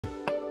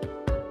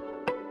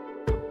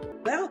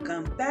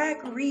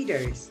back,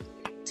 readers.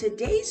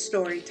 Today's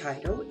story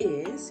title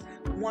is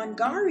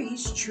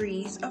Wangari's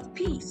Trees of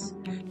Peace.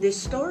 This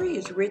story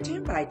is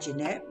written by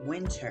Jeanette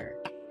Winter.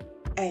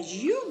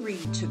 As you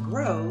read to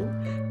grow,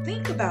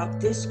 think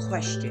about this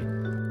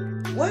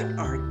question. What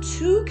are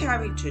two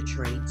character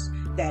traits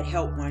that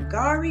help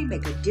Wangari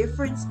make a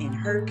difference in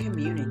her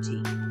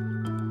community?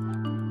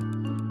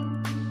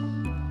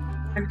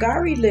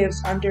 Wangari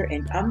lives under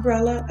an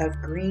umbrella of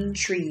green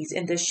trees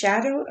in the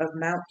shadow of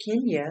Mount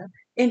Kenya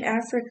in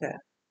Africa.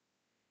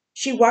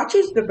 She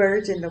watches the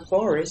birds in the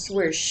forest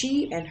where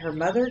she and her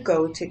mother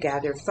go to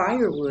gather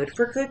firewood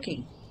for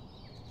cooking.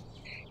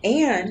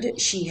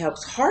 And she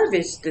helps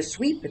harvest the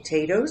sweet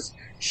potatoes,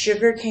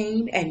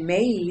 sugarcane, and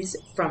maize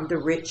from the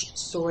rich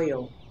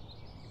soil.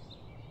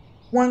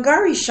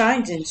 Wangari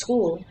shines in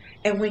school,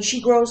 and when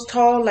she grows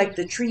tall like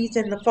the trees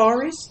in the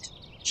forest,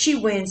 she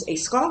wins a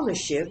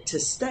scholarship to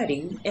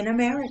study in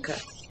America.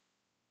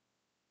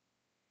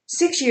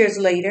 6 years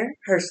later,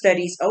 her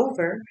studies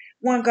over,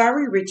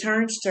 Wangari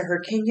returns to her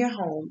Kenya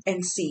home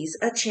and sees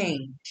a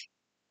change.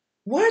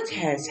 What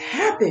has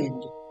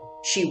happened?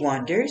 She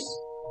wonders.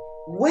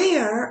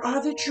 Where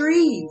are the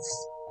trees?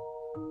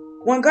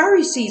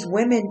 Wangari sees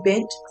women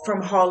bent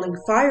from hauling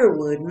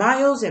firewood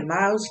miles and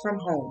miles from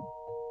home.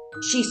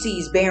 She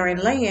sees barren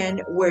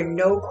land where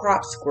no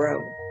crops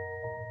grow.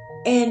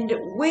 And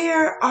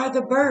where are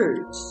the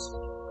birds?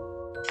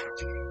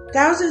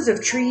 Thousands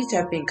of trees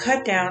have been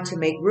cut down to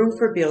make room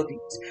for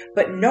buildings,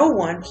 but no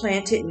one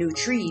planted new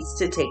trees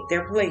to take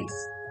their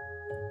place.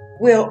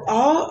 Will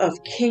all of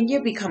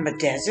Kenya become a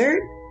desert?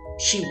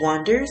 She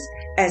wonders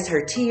as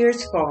her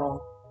tears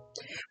fall.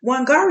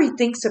 Wangari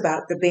thinks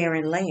about the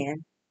barren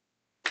land.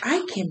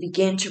 I can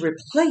begin to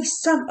replace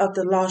some of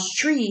the lost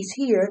trees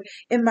here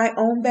in my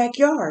own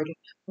backyard,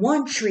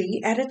 one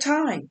tree at a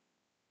time.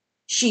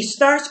 She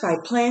starts by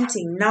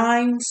planting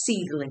 9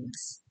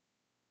 seedlings.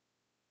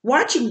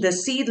 Watching the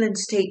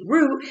seedlings take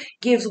root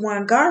gives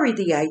Wangari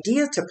the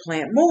idea to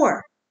plant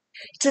more,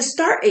 to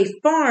start a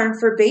farm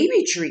for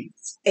baby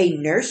trees, a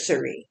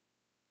nursery.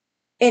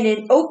 In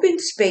an open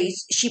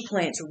space, she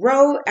plants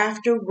row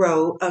after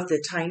row of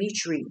the tiny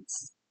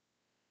trees.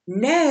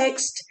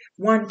 Next,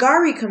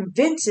 Wangari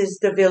convinces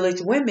the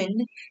village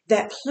women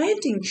that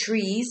planting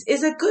trees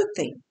is a good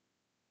thing.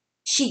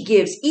 She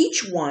gives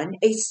each one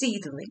a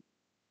seedling.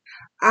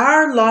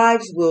 Our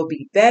lives will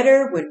be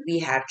better when we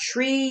have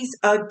trees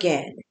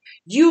again.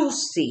 You'll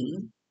see,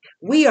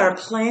 we are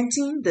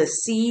planting the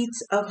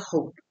seeds of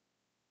hope.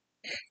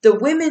 The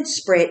women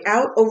spread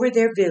out over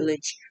their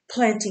village,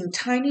 planting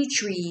tiny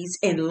trees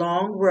in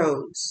long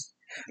rows,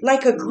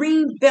 like a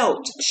green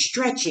belt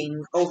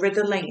stretching over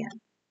the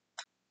land.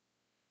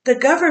 The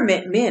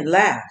government men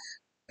laugh.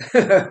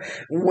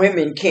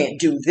 Women can't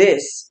do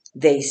this,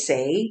 they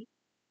say.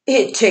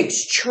 It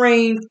takes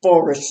trained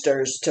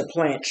foresters to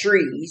plant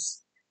trees.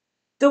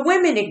 The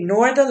women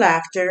ignore the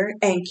laughter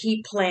and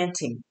keep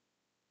planting.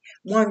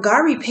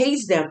 Wangari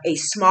pays them a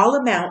small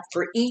amount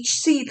for each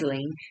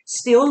seedling,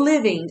 still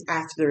living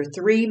after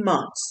 3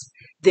 months,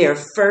 their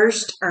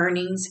first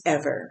earnings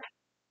ever.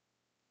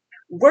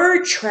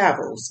 Word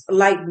travels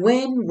like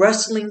wind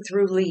rustling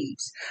through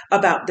leaves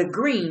about the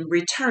green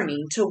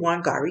returning to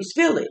Wangari's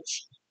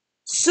village.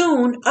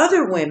 Soon,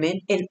 other women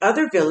in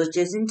other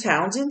villages and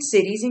towns and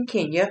cities in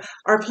Kenya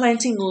are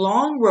planting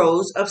long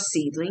rows of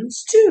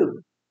seedlings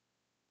too.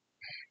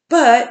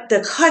 But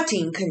the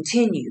cutting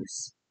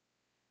continues.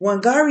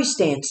 Wangari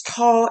stands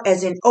tall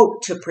as an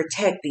oak to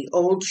protect the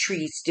old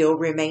trees still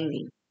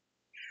remaining.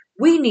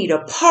 We need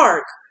a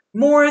park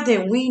more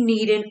than we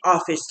need an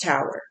office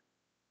tower.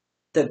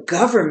 The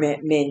government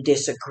men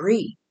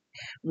disagree.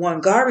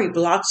 Wangari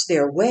blocks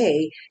their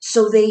way,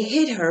 so they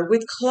hit her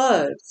with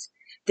clubs.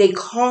 They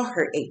call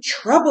her a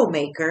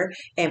troublemaker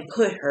and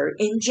put her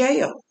in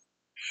jail.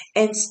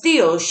 And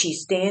still she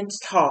stands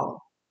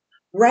tall.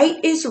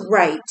 Right is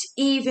right,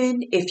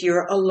 even if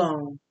you're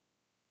alone.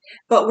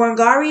 But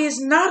Wangari is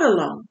not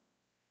alone.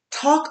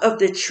 Talk of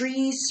the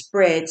trees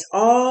spreads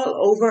all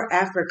over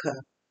Africa,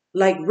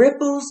 like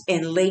ripples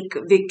in Lake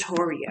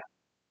Victoria.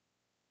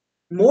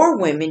 More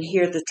women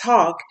hear the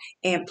talk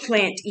and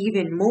plant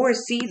even more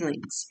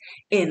seedlings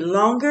in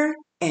longer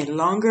and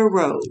longer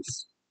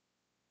rows.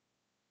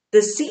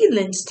 The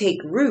seedlings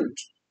take root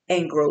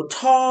and grow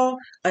tall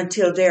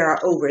until there are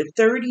over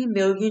 30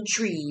 million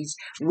trees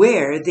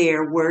where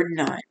there were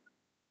none.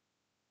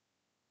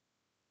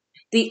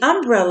 The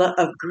umbrella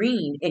of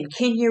green in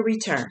Kenya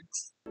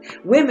returns.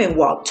 Women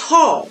walk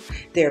tall,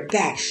 their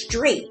backs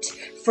straight,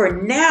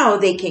 for now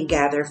they can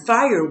gather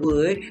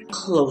firewood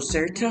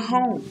closer to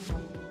home.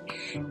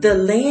 The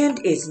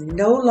land is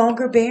no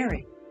longer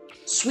barren.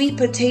 Sweet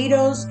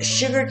potatoes,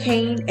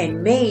 sugarcane,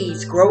 and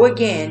maize grow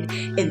again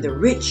in the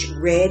rich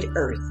red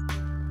earth.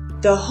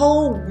 The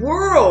whole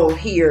world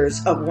hears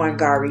of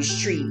Wangari's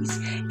trees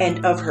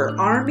and of her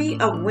army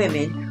of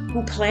women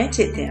who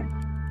planted them.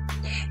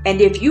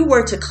 And if you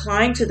were to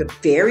climb to the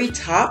very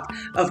top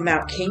of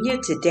Mount Kenya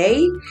today,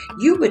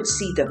 you would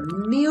see the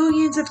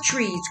millions of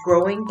trees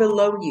growing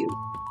below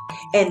you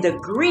and the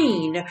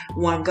green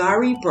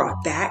Wangari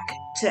brought back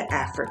to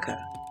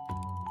Africa.